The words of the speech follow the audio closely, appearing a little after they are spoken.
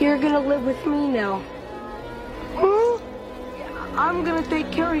You're gonna live with me now. I'm gonna take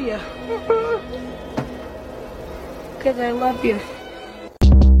care of you. Because I love you.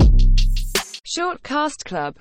 Short Cast Club